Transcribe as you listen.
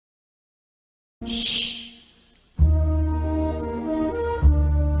Shh.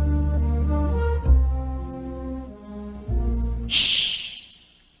 Shh.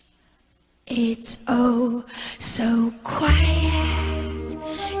 It's oh so quiet.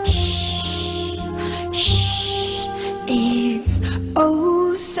 Shh. Shh. It's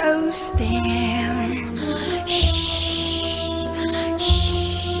oh so still. Shh.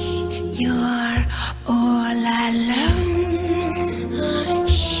 Shh. You're all alone.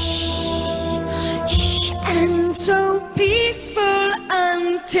 Shh. And so peaceful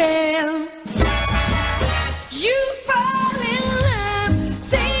until you fall in love.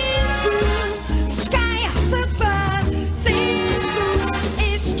 Sing through the sky up above. Sing through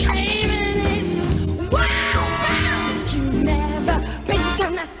is caving in. Wow, wow. You never been so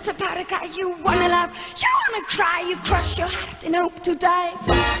nuts about a guy you wanna love. You wanna cry, you crush your heart and hope to die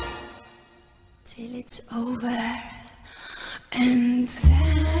till it's over. And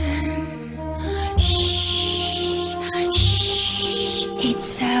then it's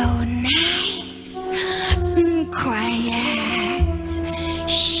so nice and quiet.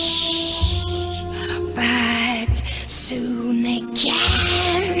 Shh, but soon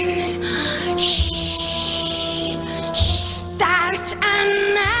again, starts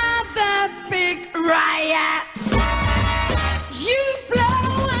another big riot. You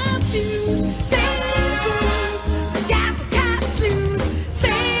blow a fuse, sing through, the devil can't lose.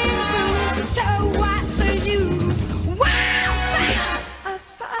 Sing through, so what's the use? Wow, wow, of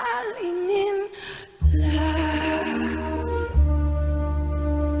falling in love.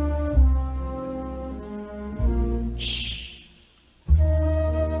 Shh.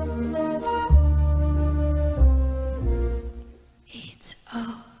 It's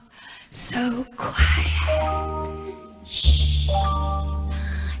oh so quiet. Shh.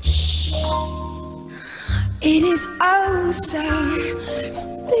 Shh. It is oh so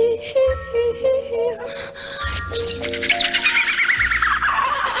still.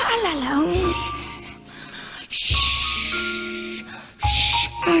 All alone. Shh.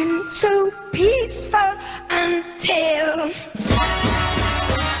 And so peaceful until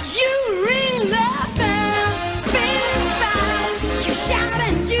you ring the bell. Bing bang. You shout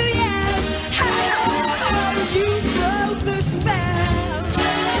and you yell. How you broke the spell.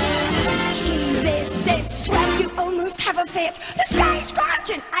 Gee, this is when you almost have a fit. The sky's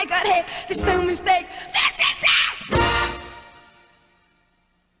scorching, I got hit. There's no mistake. This is it.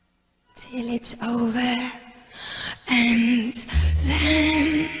 Till it's over, and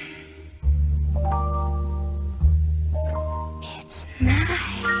then it's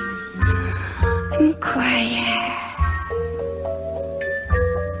nice and quiet.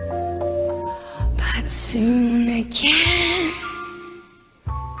 But soon again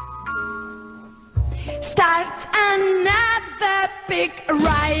starts another big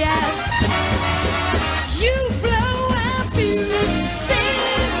riot. You blow a fuse,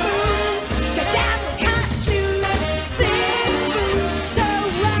 sing through, the devil can't lose. Sing through, so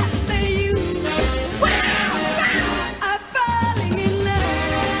what's the use? Wow, wow, of falling in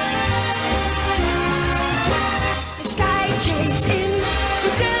love. The sky caves in, the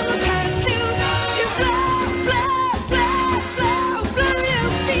devil can't lose. You blow, blow, blow, blow, blow your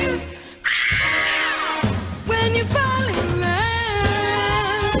fuse. When you fall in love.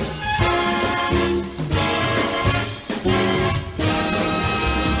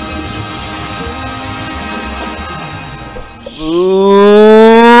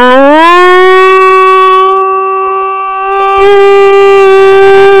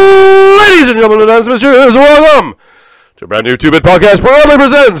 Ladies and gentlemen, and messieurs, welcome to a brand new 2-Bit Podcast proudly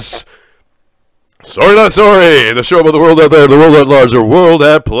presents Sorry Not Sorry, the show about the world out there, the world at large, the world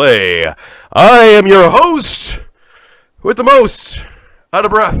at play. I am your host with the most, out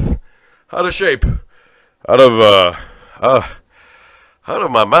of breath, out of shape, out of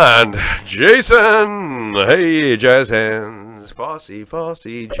my mind, Jason. Hey, jazz hands, Fosse,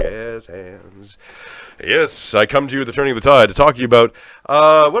 jazz hands. Yes, I come to you with the Turning of the Tide to talk to you about,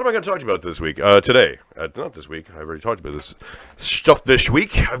 what am I going to talk to you about this week? Today. Not this week. I've already talked about this stuff this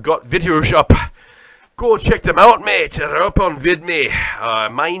week. I've got videos up. Go check them out, mate. They're up on VidMe,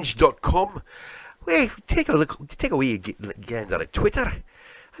 minds.com. Wait, take a wee gander at Twitter.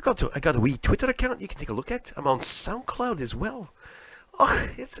 I got a wee Twitter account you can take a look at. I'm on SoundCloud as well. Oh,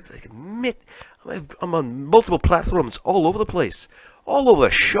 it's like I'm on multiple platforms all over the place, all over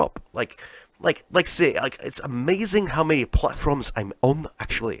the shop. It's amazing how many platforms I'm on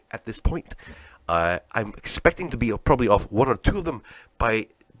actually at this point. I'm expecting to be probably off one or two of them by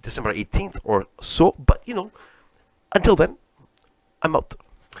December 18th or so, but until then, I'm out.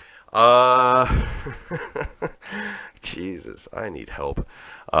 Uh, Jesus, I need help.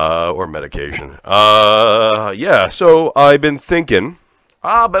 Or medication. Yeah, so I've been thinking.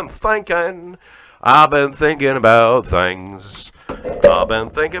 I've been thinking. I've been thinking about things. I've been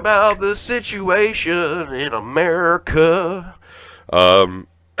thinking about the situation in America.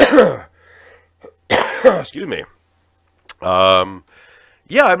 Excuse me.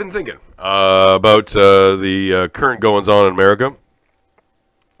 Yeah, I've been thinking about the current goings on in America,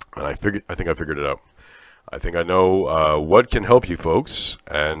 and I think I figured it out. I think I know what can help you folks,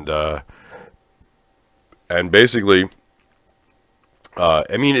 and basically,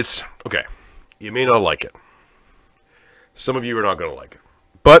 I mean, it's okay. You may not like it. Some of you are not going to like it,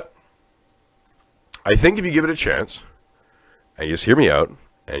 but I think if you give it a chance, and you just hear me out,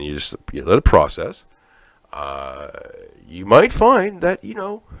 and you let it process, you might find that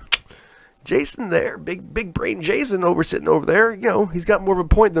Jason there, big brain Jason sitting over there, he's got more of a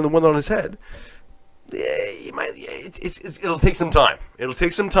point than the one on his head. Yeah, you might. It'll take some time. It'll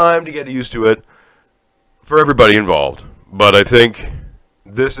take some time to get used to it for everybody involved. But I think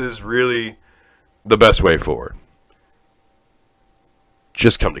this is really the best way forward.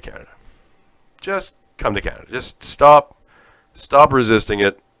 Just come to Canada. Just come to Canada. Just stop resisting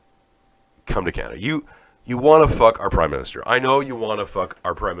it. Come to Canada. You want to fuck our prime minister. I know you want to fuck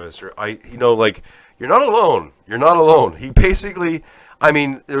our prime minister. You're not alone. You're not alone. He basically. I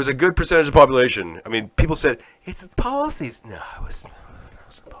mean, there was a good percentage of the population. I mean, people said, it's the policies. No, it wasn't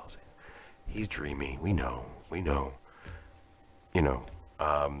the policies. He's dreamy. We know.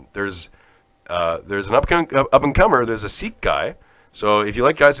 There's an up-and-comer. There's a Sikh guy. So if you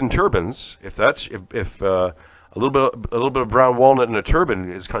like guys in turbans, if a little bit of brown walnut in a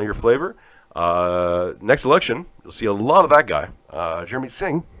turban is kind of your flavor, next election, you'll see a lot of that guy. Jeremy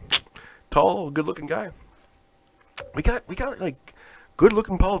Singh, tall, good-looking guy. We got like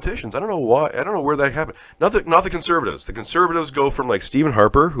good-looking politicians. I don't know why. I don't know where that happened. Not the Conservatives. The Conservatives go from like Stephen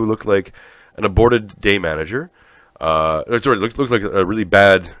Harper, who looked like an aborted day manager. Looked like a really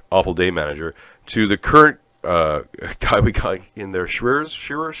bad, awful day manager, to the current guy we got in there,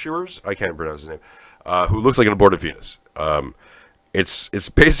 Shearers. I can't pronounce his name. Who looks like an aborted fetus. It's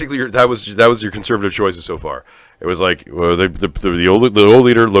basically that was your conservative choices so far. It was like the old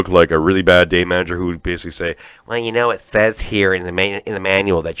leader looked like a really bad day manager who would basically say, well, it says here in the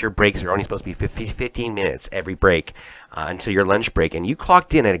manual that your breaks are only supposed to be 15 minutes every break until your lunch break, and you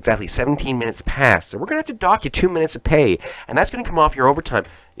clocked in at exactly 17 minutes past, so we're gonna have to dock you 2 minutes of pay, and that's gonna come off your overtime.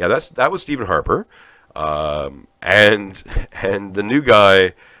 Yeah, that was Stephen Harper, and the new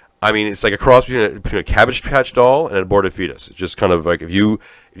guy. I mean, it's like a cross between a Cabbage Patch doll and an aborted fetus. It's just kind of like if you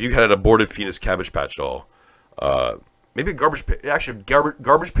had an aborted fetus Cabbage Patch doll, maybe a garbage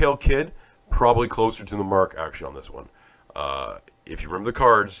pail kid, probably closer to the mark actually on this one. If you remember the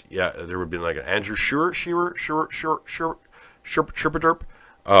cards, yeah, there would have been like an Andrew Sherperderp.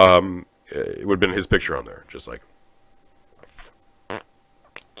 It would have been his picture on there, just like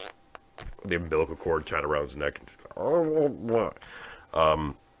the umbilical cord tied around his neck.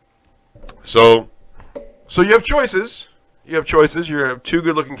 So you have choices. You have two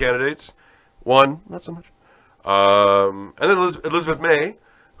good-looking candidates. One, not so much. And then Elizabeth May,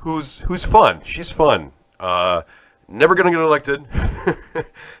 who's fun. She's fun. Never gonna get elected.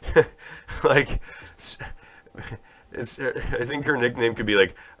 Like, I think her nickname could be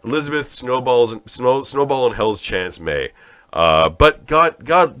like Elizabeth Snowball and Hell's Chance May. But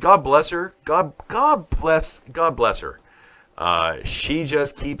God bless her. God bless her. She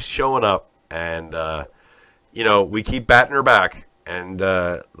just keeps showing up, and we keep batting her back, and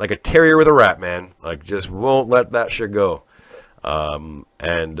like a terrier with a rat, man, like just won't let that shit go.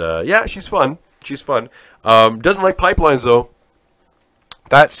 Yeah, she's fun. Doesn't like pipelines though.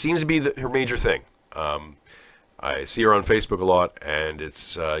 That seems to be her major thing. I see her on Facebook a lot, and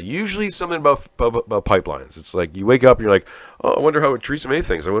it's usually something about pipelines. It's like you wake up and you're like, oh, I wonder how Theresa May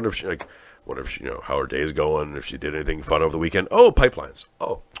thinks. I wonder if she how her day is going, if she did anything fun over the weekend. Oh, pipelines.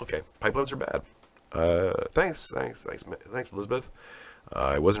 Oh, okay. Pipelines are bad. Thanks, Elizabeth.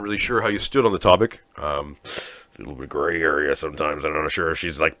 I wasn't really sure how you stood on the topic. A little bit gray area sometimes. I'm not sure if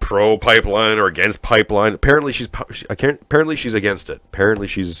she's like pro pipeline or against pipeline. Apparently she's against it. Apparently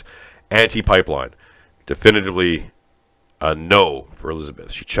she's anti pipeline. Definitively a no for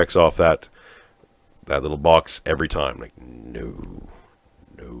Elizabeth. She checks off that little box every time. Like no,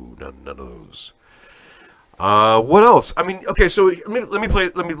 none of those. What else? I mean, okay, so let me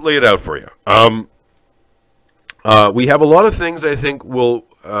lay it out for you. We have a lot of things I think will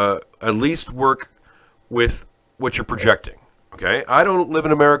at least work with what you're projecting. Okay, I don't live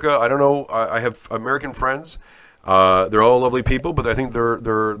in America. I don't know. I have American friends. They're all lovely people, but I think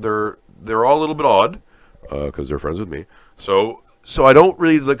they're all a little bit odd because they're friends with me. So I don't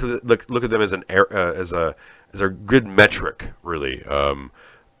really look at them as as a good metric, really,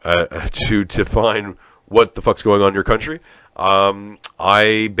 to find what the fuck's going on in your country.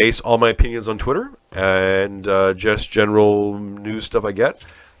 I base all my opinions on Twitter and just general news stuff I get,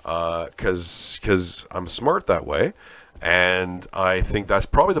 because I'm smart that way, and I think that's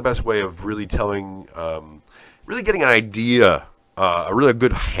probably the best way of really telling, really getting an idea, a really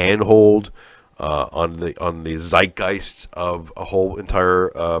good handhold on the zeitgeist of a whole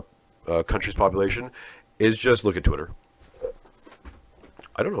entire country's population, is just look at Twitter.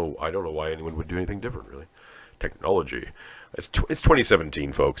 I don't know why anyone would do anything different, really. Technology. It's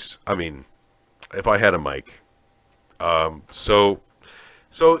 2017, folks. I mean, if I had a mic. So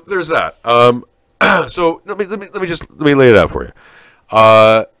there's that. So let me lay it out for you.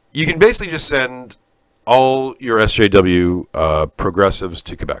 You can basically just send all your SJW progressives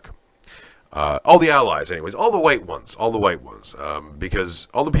to Quebec. All the allies, anyways, all the white ones, because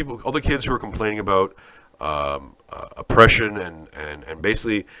all the kids who are complaining about oppression and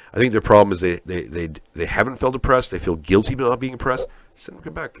basically, I think their problem is they haven't felt oppressed, they feel guilty about not being oppressed. Send them to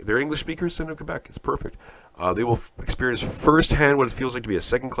Quebec. If they're English speakers, send them to Quebec. It's perfect. They will experience firsthand what it feels like to be a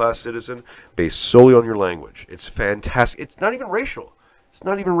second-class citizen based solely on your language. It's fantastic. It's not even racial.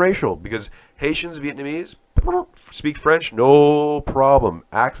 Because Haitians, Vietnamese speak French, no problem.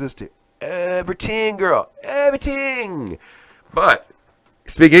 Access to everything, girl, everything. But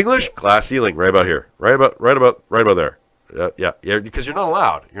speak English, glass ceiling, right about here, right about there. Yeah, because you're not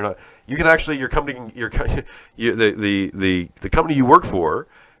allowed. You're not. You can actually, the company you work for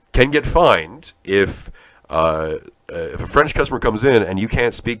can get fined if a French customer comes in and you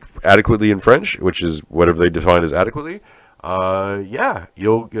can't speak adequately in French, which is whatever they define as adequately. Yeah,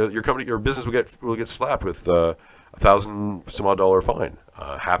 your business will get slapped with $1,000 some odd dollar fine.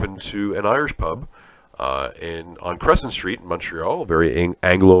 Happened to an Irish pub on Crescent Street in Montreal, very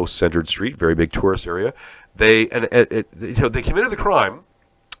Anglo-centered street, very big tourist area. They committed the crime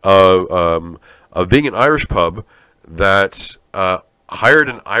of being an Irish pub that hired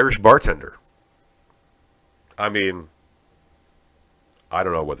an Irish bartender. I mean, I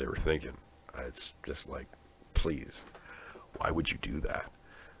don't know what they were thinking. It's just like, please, why would you do that?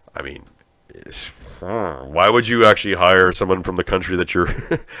 I mean, why would you actually hire someone from the country that you're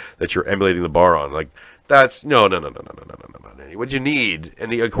that you're emulating the bar on? Like, that's no. What you need,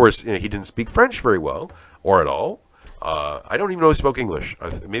 and of course, he didn't speak French very well or at all. I don't even know he spoke English.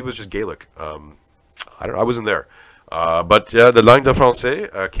 Maybe it was just Gaelic. I wasn't there. But the langue de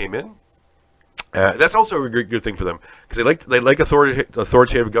français came in. That's also a good thing for them because they like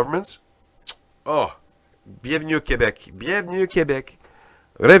authoritative governments. Oh, bienvenue au Québec, bienvenue au Québec.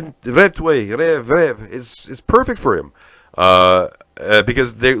 Rêve. It's perfect for him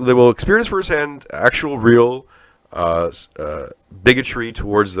because they will experience firsthand actual real bigotry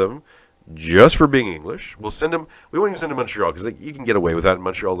towards them just for being English. We'll send them. We won't even send them to Montreal because you can get away with that in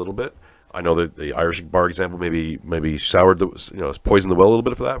Montreal a little bit. I know that the Irish bar example maybe soured poisoned the well a little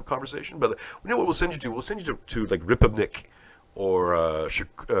bit for that conversation. But you know what we'll send you to? We'll send you to like Ripubnik or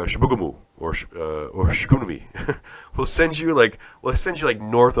Shibugamu or Shikunami. we'll send you like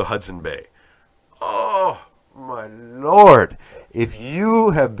north of Hudson Bay. Oh my Lord! If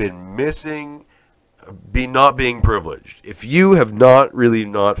you have been missing not being privileged, if you have not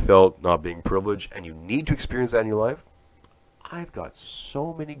felt not being privileged, and you need to experience that in your life, I've got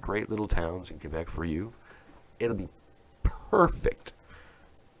so many great little towns in Quebec for you. It'll be perfect.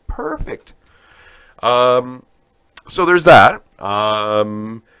 So there's that.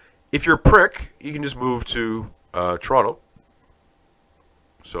 If you're a prick, you can just move to Toronto.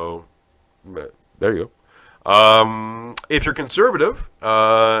 So there you go. If you're conservative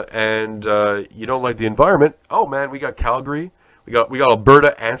and you don't like the environment, oh man, we got Calgary, we got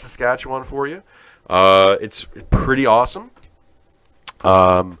Alberta and Saskatchewan for you. It's pretty awesome.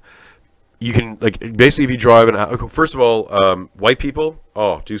 You can basically if you drive first of all, white people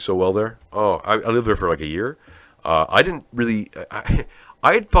do so well there. I lived there for like a year. I didn't really.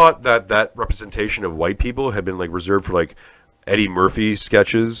 I had thought that representation of white people had been reserved for Eddie Murphy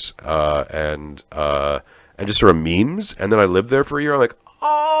sketches and just sort of memes. And then I lived there for a year. I'm like,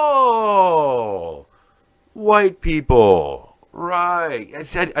 oh, white people. Right.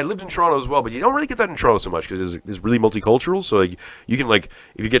 I lived in Toronto as well, but you don't really get that in Toronto so much because it's really multicultural. So you can if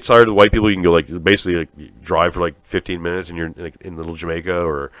you get tired of the white people, you can go basically drive for 15 minutes and you're in little Jamaica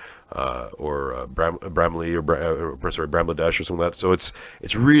or Bramley or Bangladesh or something like that. So it's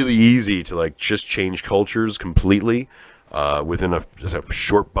really easy to just change cultures completely within just a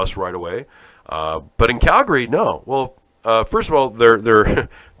short bus ride away. But in Calgary, no. Well, first of all, their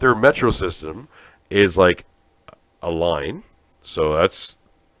their metro system is like a line, so that's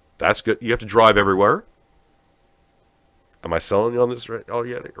good. You have to drive everywhere. Am I selling you on this right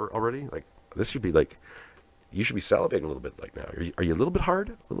already? Like this should be like you should be salivating a little bit like now. Are you a little bit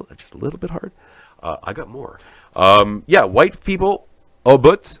hard? Just a little bit hard. I got more. Yeah, white people,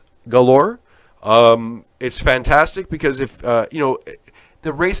 but galore. It's fantastic because if the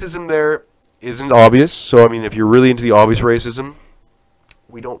racism there isn't obvious. So I mean, if you're really into the obvious racism,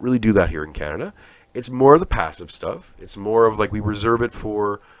 we don't really do that here in Canada. It's more of the passive stuff. It's more of like we reserve it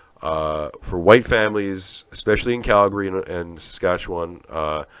for white families, especially in Calgary and Saskatchewan.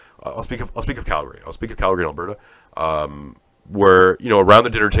 I'll speak of Calgary. I'll speak of Calgary and Alberta, where around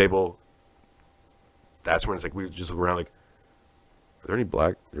the dinner table. That's when it's like we just look around like, are there any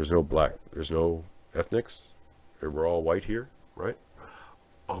black? There's no black. There's no ethnics. We're all white here, right?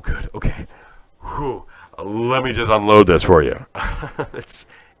 Oh, good. Okay. Whew. Let me just unload this for you. It's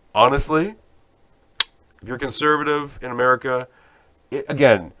honestly, if you're conservative in America,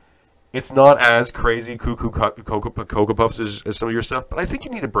 it's not as crazy cuckoo Cocoa Puffs as some of your stuff, but I think you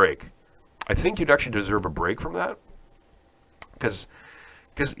need a break. I think you'd actually deserve a break from that, because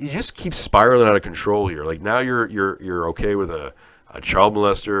you just keep spiraling out of control here. Like now you're okay with a child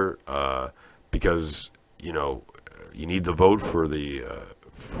molester because you need the vote for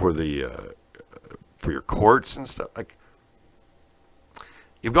your courts and stuff. Like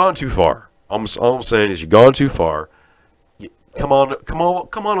you've gone too far. All I'm saying is you've gone too far. Come on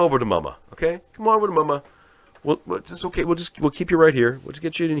over to Mama. Okay, come on over to Mama. It's okay. We'll keep you right here. We'll just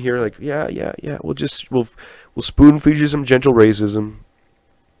get you in here. Like yeah. We'll spoon feed you some gentle racism.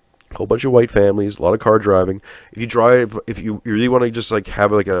 A whole bunch of white families, a lot of car driving. If you really want to just like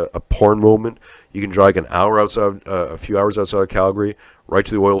have like a porn moment, you can drive like an hour outside, a few hours outside of Calgary, right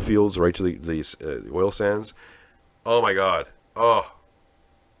to the oil fields, right to the oil sands. Oh my God! Oh,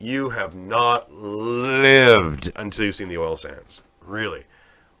 you have not lived until you've seen the oil sands. Really,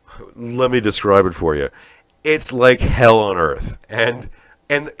 let me describe it for you. It's like hell on earth, but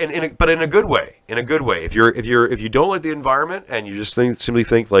in a good way. In a good way. If you don't like the environment and you just simply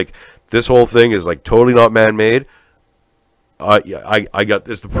think like this whole thing is like totally not man-made, I got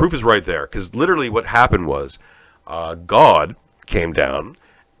this. The proof is right there. Because literally what happened was, God came down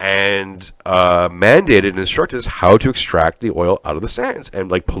and mandated and instructed us how to extract the oil out of the sands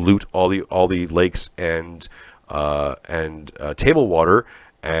and like pollute all the lakes and table water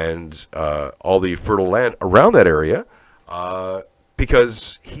and all the fertile land around that area.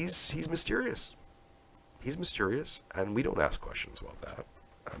 Because he's mysterious. He's mysterious, and we don't ask questions about that.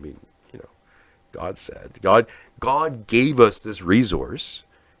 I mean, God said, God gave us this resource,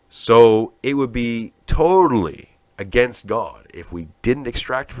 so it would be totally against God if we didn't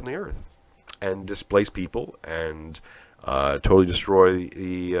extract it from the earth and displace people and totally destroy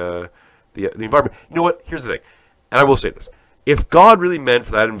the environment. You know what? Here's the thing, and I will say this: if God really meant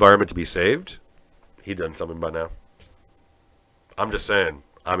for that environment to be saved, He'd done something by now. I'm just saying.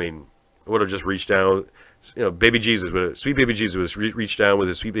 I mean, would have just reached down, baby Jesus, sweet baby Jesus would reach down with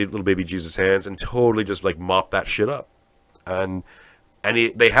his sweet little baby Jesus hands and totally just like mop that shit up, and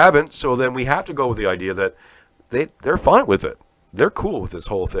they haven't. So then we have to go with the idea that they're fine with it. They're cool with this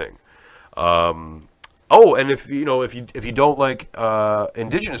whole thing. Oh, and if you don't like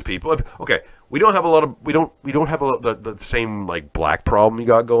indigenous people, we don't have the same like black problem you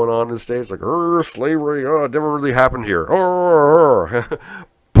got going on in the States, like slavery, it never really happened here.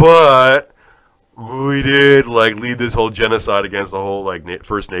 But we did like lead this whole genocide against the whole like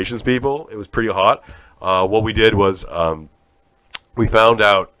First Nations people. It was pretty hot. What we did was we found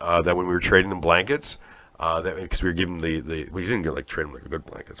out that when we were trading them blankets. Because we were giving we didn't get like trade them like the good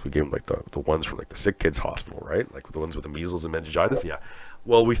blankets. We gave them like the ones from like the sick kids hospital, right? Like the ones with the measles and meningitis. Yeah.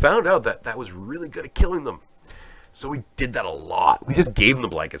 Well, we found out that was really good at killing them. So we did that a lot. We just gave them the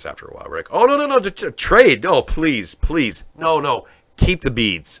blankets after a while. We're like, oh no, trade. No, please, no. Keep the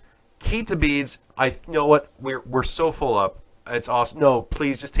beads. Keep the beads. You know what? We're so full up. It's awesome. No,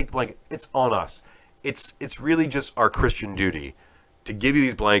 please just take the blanket. It's on us. It's really just our Christian duty to give you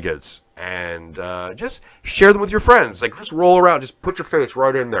these blankets and just share them with your friends. Like, just roll around. Just put your face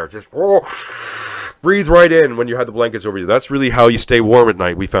right in there. Just breathe right in when you have the blankets over you. That's really how you stay warm at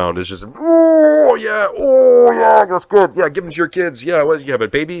night, we found. It's just, oh, yeah, that's good. Yeah, give them to your kids. Yeah, what, you have a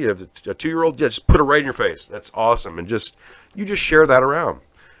baby? You have a 2-year-old? Yeah, just put it right in your face. That's awesome. And you just share that around.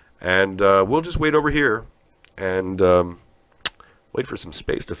 And we'll just wait over here and wait for some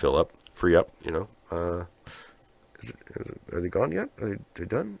space to free up, Are they gone yet? Are they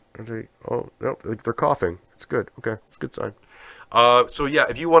done? Are they? Oh no, they're coughing. It's good. Okay, it's a good sign. So yeah,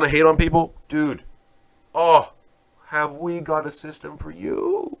 if you want to hate on people, dude, oh, have we got a system for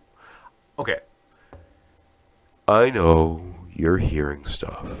you? Okay. I know you're hearing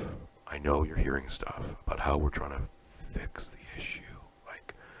stuff. I know you're hearing stuff about how we're trying to fix the issue.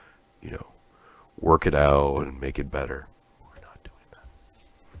 Like, work it out and make it better. We're not doing that.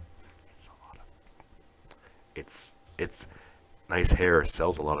 It's a lot of... It's nice hair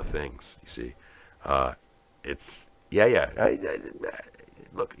sells a lot of things, you see.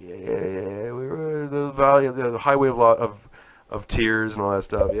 Look, we were the valley of the highway of tears and all that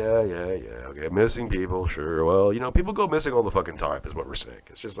stuff. Yeah. Okay, missing people, sure. Well, people go missing all the fucking time, is what we're saying.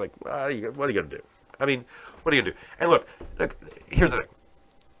 It's just like, what are you gonna do? I mean, what are you gonna do? And look, here's the thing.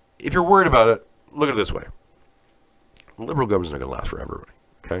 If you're worried about it, look at it this way. The liberal government's not gonna last forever,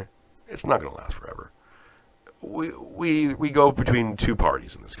 okay? It's not gonna last forever. We go between two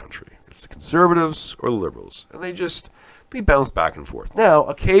parties in this country. It's the conservatives or the liberals, and they bounce back and forth. Now,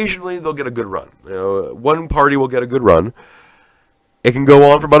 occasionally they'll get a good run. One party will get a good run. It can go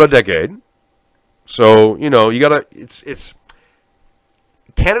on for about a decade. So, you gotta. It's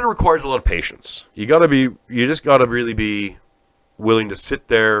Canada requires a lot of patience. You just gotta really be willing to sit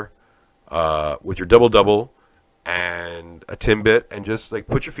there with your double and a Timbit and just like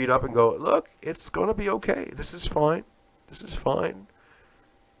put your feet up and go, look, it's gonna be okay. This is fine. It's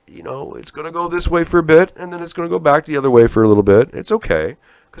gonna go this way for a bit, and then it's gonna go back the other way for a little bit. It's okay,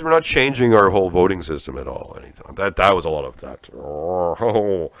 because we're not changing our whole voting system at all. Anytime. That was a lot of that.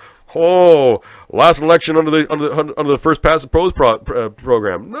 Last election under the first past the post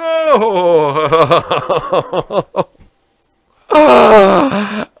program. No.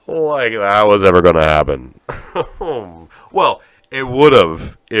 Like that was ever going to happen. Well, it would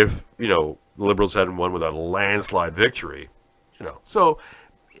have if, the Liberals hadn't won with a landslide victory. So,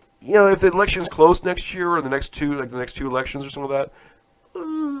 if the election's close next year or the next two elections or something like that,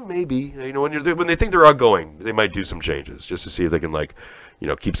 maybe. When they think they're outgoing, they might do some changes just to see if they can,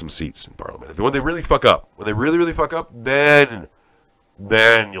 keep some seats in Parliament. When they really fuck up, then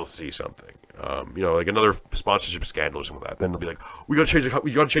you'll see something. Like another sponsorship scandal or something like that. Then they'll be like, we got to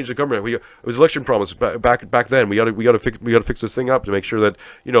change the government. It was election promise back then. We got to fix this thing up to make sure that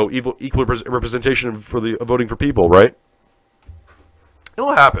equal representation for the voting for people, right?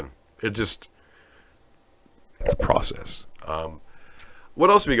 It'll happen. It's a process. What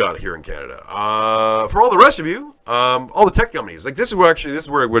else we got here in Canada? For all the rest of you, all the tech companies. Like this is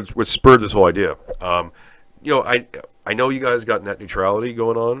where what spurred this whole idea. I know you guys got net neutrality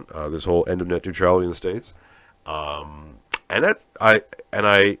going on. This whole end of net neutrality in the States. I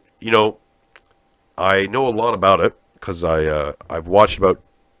know a lot about it because I've watched about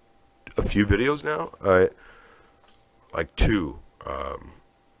a few videos now. Like two.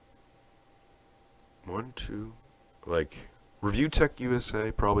 Review Tech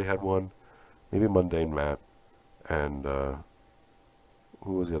USA probably had one, maybe Mundane Matt, and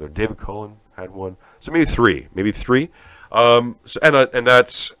who was the other? David Cullen had one. So maybe three. I'm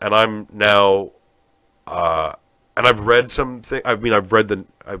now, and I've read something. I've read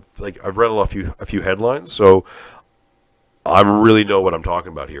a few headlines. So I really know what I'm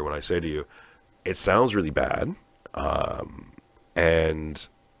talking about here when I say to you, it sounds really bad, and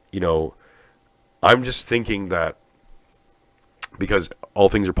I'm just thinking that. Because all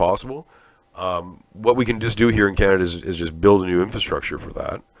things are possible. What we can just do here in Canada is just build a new infrastructure for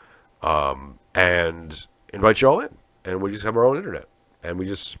that, and invite you all in, and we just have our own internet, and we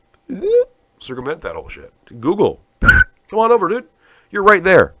just circumvent that whole shit. Google, come on over, dude. You're right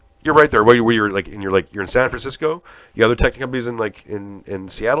there. Where you're in San Francisco. You other tech companies in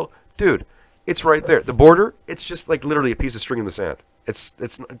Seattle, dude. It's right there. The border. It's just literally a piece of string in the sand. It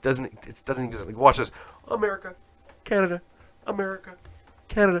doesn't exist. Watch this. America, Canada. America,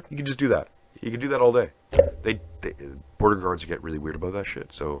 Canada. You can just do that. You can do that all day. They border guards get really weird about that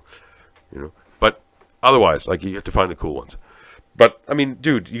shit. So, But otherwise, you have to find the cool ones. But I mean,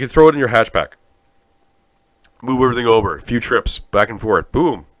 dude, you can throw it in your hatchback. Move everything over. A few trips back and forth.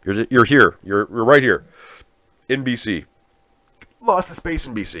 Boom. You're here. You're right here in BC. Lots of space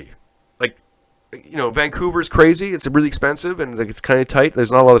in BC. Vancouver's crazy. It's really expensive and it's kind of tight.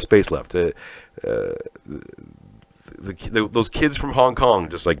 There's not a lot of space left. Those kids from Hong Kong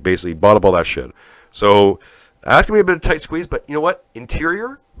just basically bought up all that shit. So that's gonna be a bit of a tight squeeze, but you know what?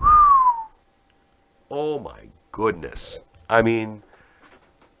 Interior? Oh my goodness. I mean,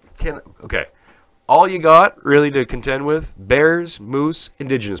 all you got really to contend with, bears, moose,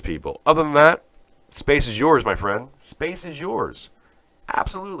 indigenous people. Other than that, space is yours, my friend. Space is yours.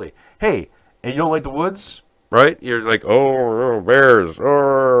 Absolutely. Hey, and you don't like the woods? right? You're like, oh, bears,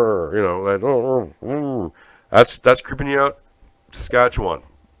 oh, you know, like, oh. That's creeping you out. Saskatchewan.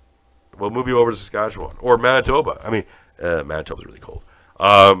 We'll move you over to Saskatchewan or Manitoba. I mean, Manitoba's really cold.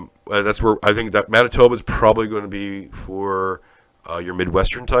 That's where I think that Manitoba is probably going to be for your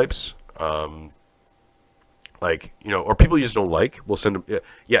Midwestern types. Like, you know, or people you just don't like, we'll send them.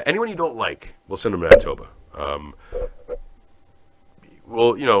 Yeah, anyone you don't like, we'll send them to Manitoba.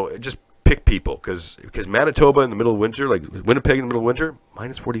 Well, you know, just pick people because Manitoba in the middle of winter, like Winnipeg in the middle of winter,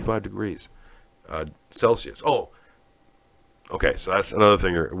 minus 45 degrees Celsius. Oh, okay, so that's another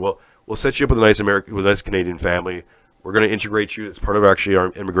thing. We'll set you up with a nice Canadian family. We're going to integrate you. It's part of actually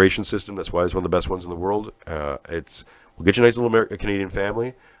our immigration system. That's why it's one of the best ones in the world. We'll get you a nice little Canadian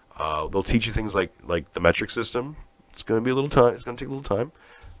family. They'll teach you things like the metric system. It's going to be a little time. It's going to take a little time.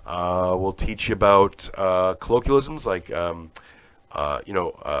 We'll teach you about colloquialisms like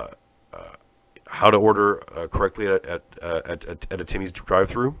how to order correctly at a Timmy's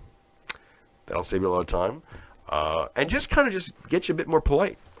drive-through. That'll save you a lot of time. And just get you a bit more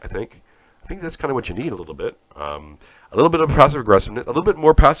polite, I think. I think that's kind of what you need a little bit. A little bit of passive aggressiveness, a little bit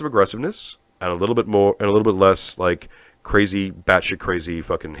more passive aggressiveness, and a little bit less like crazy, batshit crazy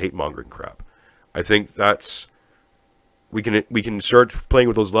fucking hate mongering crap. I think that's we can start playing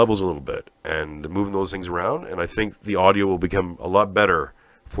with those levels a little bit and moving those things around, and I think the audio will become a lot better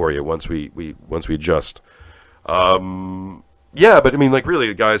for you once we adjust. Yeah, but I mean, like,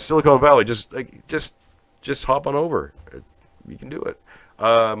 really, guys, Silicon Valley, just hop on over. You can do it.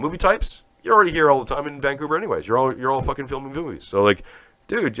 Movie types, you're already here all the time in Vancouver, anyways. You're all fucking filming movies. So, like,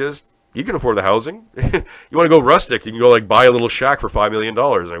 dude, you can afford the housing. You want to go rustic? You can go like buy a little shack for $5 million.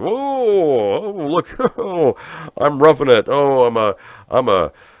 Like, whoa, look, oh, I'm roughing it. Oh, I'm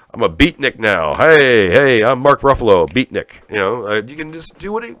a beatnik now. Hey, I'm Mark Ruffalo, beatnik. You know, you can just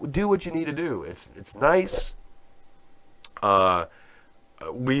do what you need to do. It's nice.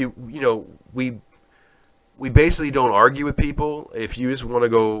 We basically don't argue with people. If you just want to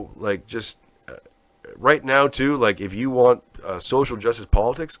go like just right now too, like if you want social justice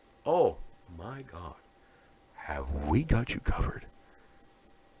politics, oh my God, have we got you covered?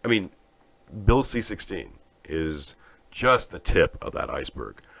 I mean, Bill C-16 is just the tip of that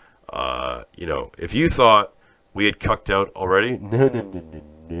iceberg. If you thought we had cucked out already,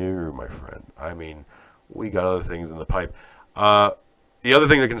 no, my friend. I mean, we got other things in the pipe. The other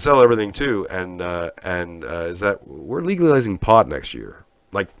thing that can sell everything too, and is that we're legalizing pot next year.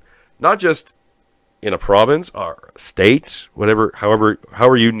 Like, not just in a province or state, however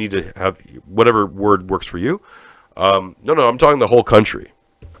you need to have whatever word works for you. No, I'm talking the whole country,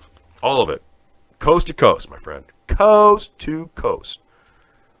 all of it, coast to coast, my friend, coast to coast.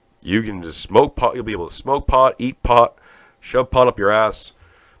 You can just smoke pot. You'll be able to smoke pot, eat pot, shove pot up your ass,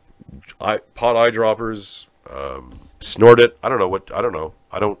 pot eyedroppers. Snort it. I don't know.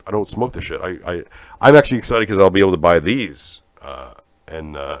 I don't smoke the shit. I'm actually excited because I'll be able to buy these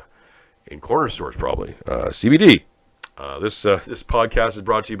in corner stores probably. CBD. This podcast is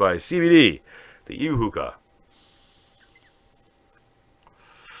brought to you by CBD, the U-hookah.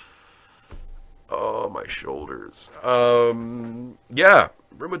 Oh, my shoulders. Yeah,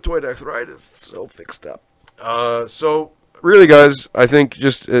 rheumatoid arthritis, so fixed up. So really, guys, I think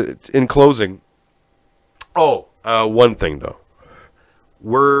just in closing. One thing though,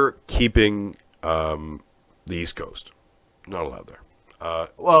 we're keeping the East Coast. Not allowed there.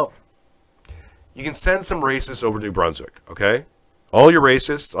 Well, you can send some racists over to New Brunswick, okay? All your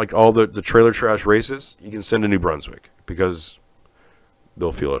racists, like all the trailer trash racists, you can send to New Brunswick because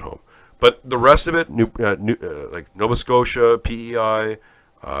they'll feel at home. But the rest of it, like Nova Scotia, PEI,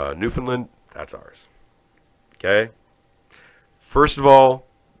 Newfoundland, that's ours. Okay? First of all,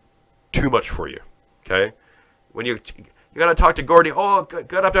 too much for you. Okay? When you gotta talk to Gordy. Oh,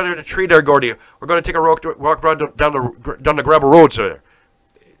 get up down there to the tree there, Gordy. We're gonna take a walk down the gravel road, sir.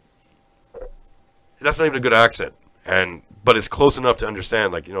 That's not even a good accent, but it's close enough to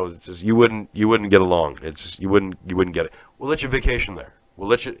understand. Like, it's just you wouldn't get along. It's just you wouldn't get it. We'll let you vacation there. We'll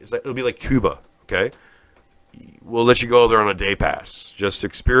let you. It'll be like Cuba, okay? We'll let you go there on a day pass, just to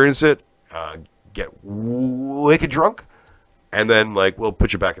experience it, get wicked drunk, and then like we'll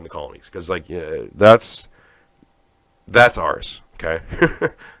put you back in the colonies because that's ours, okay?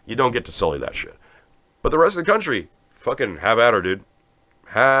 You don't get to sully that shit. But the rest of the country, fucking have at her, dude.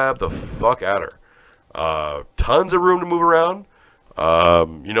 Have the fuck at her. Tons of room to move around.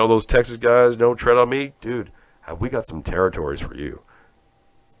 Those Texas guys, don't tread on me. Dude, have we got some territories for you?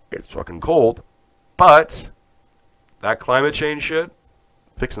 It's fucking cold, but that climate change shit,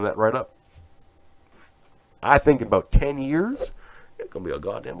 fixing that right up. I think in about 10 years, it's going to be a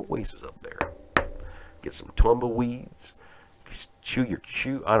goddamn oasis up there. get some tumbleweeds, chew your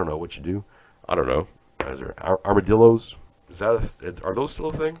chew. I don't know what you do. I don't know. Is there armadillos? Is that are those still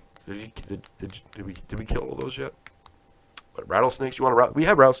a thing? Did we kill all those yet? But rattlesnakes? You want we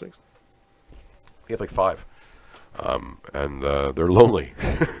have rattlesnakes. We have like 5. And they're lonely.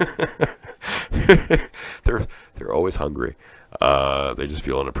 they're always hungry. They just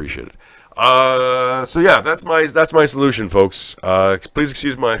feel unappreciated. So yeah, that's my solution, folks. Please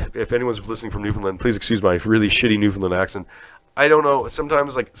excuse if anyone's listening from Newfoundland. Please excuse my really shitty Newfoundland accent. I don't know.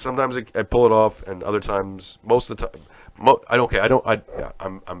 Sometimes I pull it off, and other times, most of the time,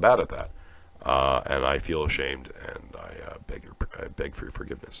 I'm bad at that, and I feel ashamed, and I beg for your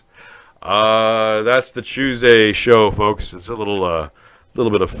forgiveness. That's the Tuesday show, folks. It's a little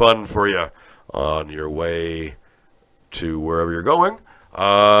bit of fun for you on your way to wherever you're going.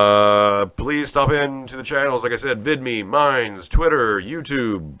 Please stop in to the channels. Like I said, VidMe, Minds, Twitter,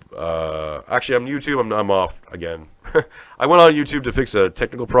 YouTube. Actually, I'm YouTube. I'm off again. I went on YouTube to fix a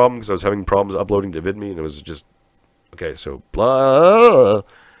technical problem because I was having problems uploading to VidMe, and it was just okay. So blah.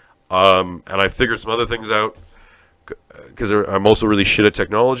 And I figured some other things out because I'm also really shit at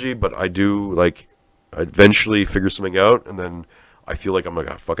technology. But I do I eventually figure something out, and then I feel like I'm like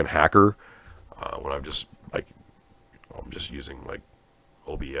a fucking hacker when I'm just using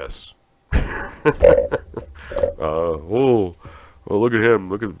OBS. Oh, look at him!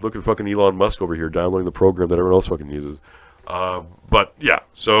 Look at fucking Elon Musk over here downloading the program that everyone else fucking uses. But yeah,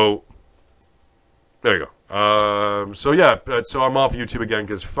 so there you go. So yeah, so I'm off YouTube again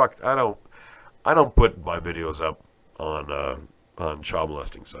because fuck, I don't put my videos up on child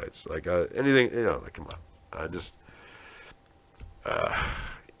molesting sites anything. Come on, it's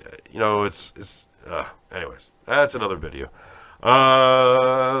anyways, that's another video.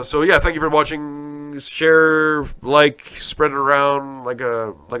 So yeah, thank you for watching. Share, spread it around like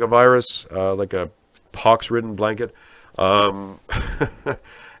a virus, like a pox-ridden blanket. And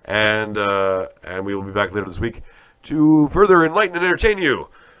we will be back later this week to further enlighten and entertain you.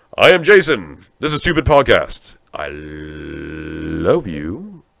 I am Jason. This is Stupid Podcast. I love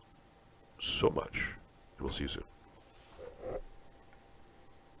you so much. We'll see you soon.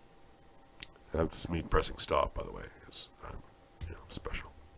 That's me pressing stop, by the way. It's special.